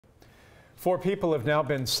4 people have now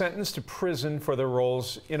been sentenced to prison for their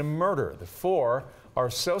roles in a murder. The 4 are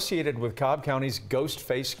associated with Cobb County's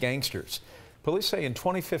Ghostface Gangsters. Police say in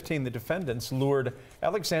 2015, the defendants lured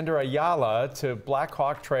Alexander Ayala to Black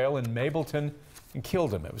Hawk Trail in Mableton and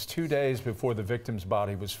killed him. It was 2 days before the victim's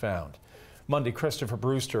body was found. Monday, Christopher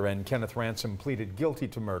Brewster and Kenneth Ransom pleaded guilty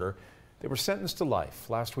to murder. They were sentenced to life.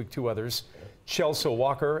 Last week, 2 others, Chelsea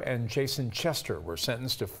Walker and Jason Chester, were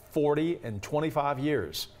sentenced to 40 and 25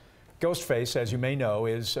 years. Ghostface, as you may know,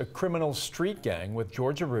 is a criminal street gang with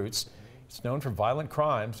Georgia roots. It's known for violent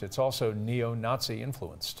crimes. It's also neo-Nazi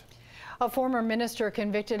influenced. A former minister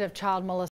convicted of child molestation